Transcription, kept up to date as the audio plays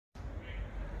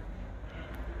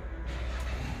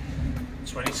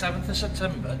27th of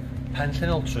September, Llŷn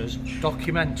Ultra's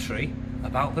documentary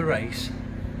about the race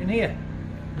in here,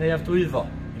 near Llŷn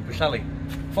in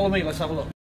Pwllheli. Follow me, let's have a look.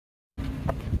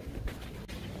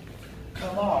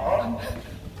 Come on!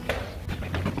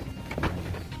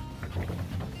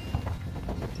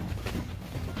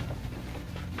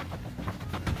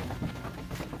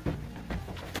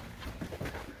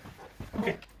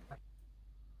 Okay.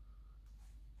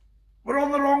 We're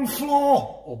on the wrong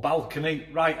floor, or balcony.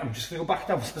 Right, I'm just going to go back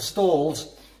down to the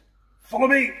stalls. Follow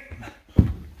me.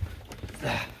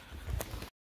 There.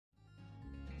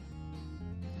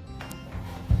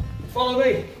 Follow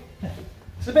me.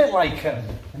 It's a bit like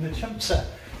in the jumpsuit.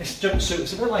 It's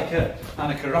a bit like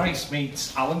Annika Rice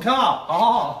meets Alan Carr.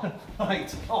 Oh,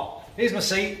 right. Oh, here's my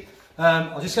seat.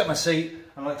 I'll just get my seat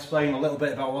and I'll explain a little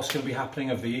bit about what's going to be happening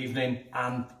of the evening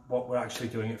and what we're actually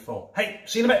doing it for. Hey,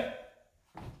 see you in a bit.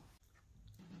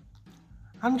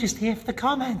 I'm just here for the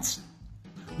comments.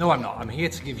 No, I'm not. I'm here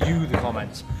to give you the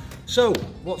comments. So,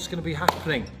 what's going to be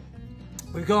happening?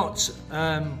 We've got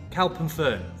Kelp and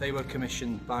Fern. They were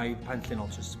commissioned by Llŷn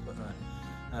Ultra to put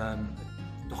a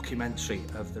documentary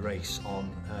of the race on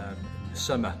in the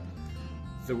summer.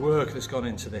 The work that's gone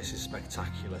into this is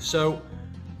spectacular. So,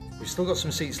 we've still got some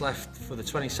seats left for the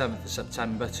 27th of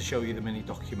September to show you the mini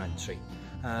documentary.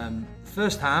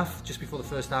 First half, just before the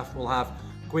first half, we'll have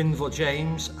Gwynfor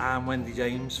James and Wendy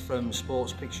James from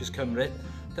Sports Pictures Cymru.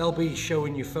 They'll be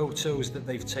showing you photos that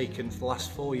they've taken for the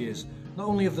last 4 years, not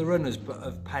only of the runners but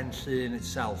of Llŷn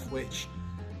itself, which,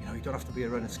 you know, you don't have to be a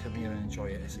runner to come here and enjoy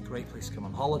it. It's a great place to come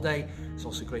on holiday. It's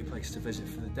also a great place to visit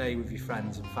for the day with your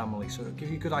friends and family, so it'll give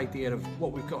you a good idea of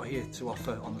what we've got here to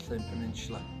offer on the Llŷn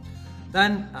Peninsula.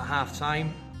 Then at half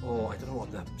time, or I don't know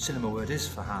what the cinema word is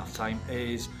for half time,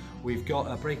 is we've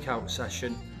got a breakout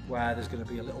session where there's going to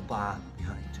be a little bar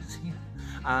behind us here,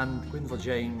 and Gwynfor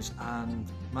James and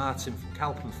Martin from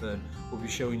Kelp and Fern will be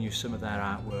showing you some of their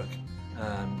artwork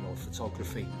or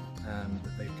photography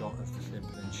that they've got of the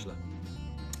Llŷn Peninsula.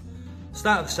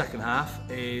 Start of the second half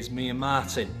is me and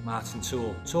Martin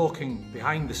Toole, talking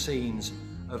behind the scenes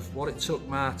of what it took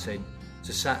Martin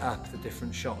to set up the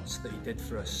different shots that he did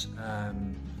for us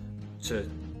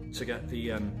to get the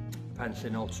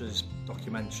Llŷn Ultra's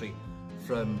documentary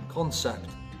from concept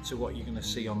to what you're going to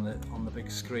see on the big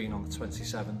screen on the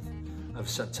 27th of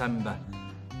September.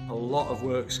 A lot of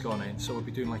work's gone in, so we'll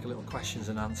be doing like a little questions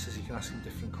and answers. You can ask him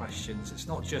different questions. It's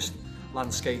not just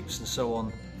landscapes and so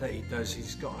on that he does.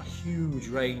 He's got a huge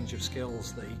range of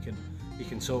skills that he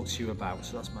can talk to you about.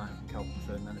 So that's Martin from Kelp and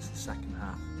Fern, and then it's the second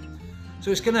half. So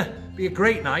it's going to be a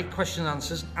great night, question and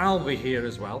answers. I'll be here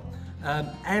as well.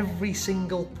 Every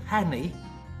single penny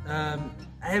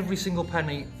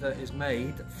that is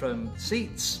made from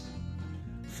seats,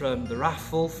 from the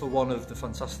raffle for one of the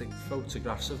fantastic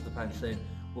photographs of the Llŷn,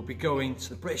 will be going to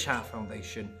the British Heart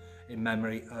Foundation in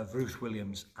memory of Ruth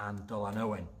Williams and Dylan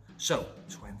Owen. So,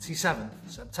 27th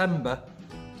September,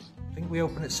 I think we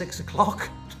open at 6 o'clock,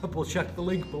 double check the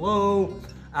link below,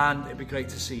 and it'd be great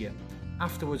to see you.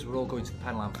 Afterwards, we're all going to the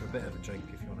Penland for a bit of a drink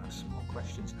if you want to ask some more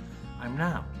questions. I'm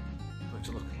now going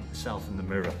to look at myself in the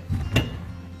mirror.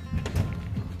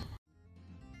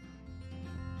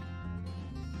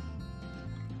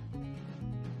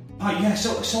 Oh yeah,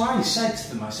 so I said to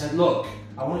them, I said, look,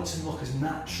 I want it to look as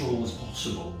natural as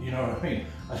possible, you know what I mean?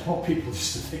 I don't want people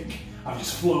just to think I've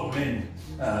just flown in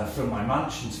from my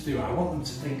mansion to do it. I want them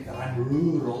to think that I'm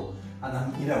rural and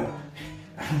I'm, you know,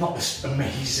 I'm not this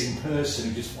amazing person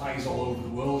who just flies all over the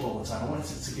world all the time. I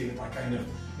wanted to give it that kind of,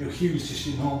 you know, Hugh's just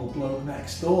your normal bloke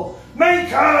next door.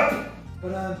 Makeup!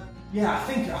 But yeah, I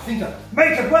think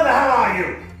makeup, where the hell are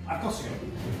you? I've got to go.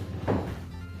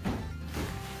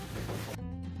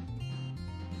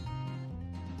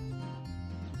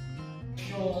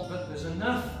 Sure that there's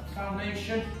enough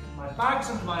foundation. My bags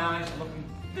under my eyes are looking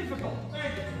difficult.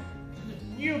 Very difficult.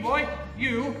 You boy,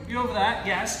 you over there,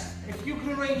 yes. If you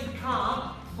could arrange the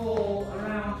car for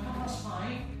around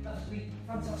 5:30, that would be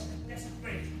fantastic. Yes,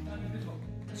 great. That'd be beautiful.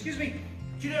 Excuse me,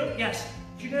 do you know, yes,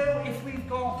 do you know if we've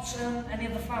got any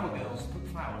of the flower girls to put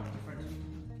flower?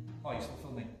 Oh, you're still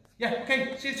filming. Yeah,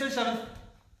 okay, see you 27th.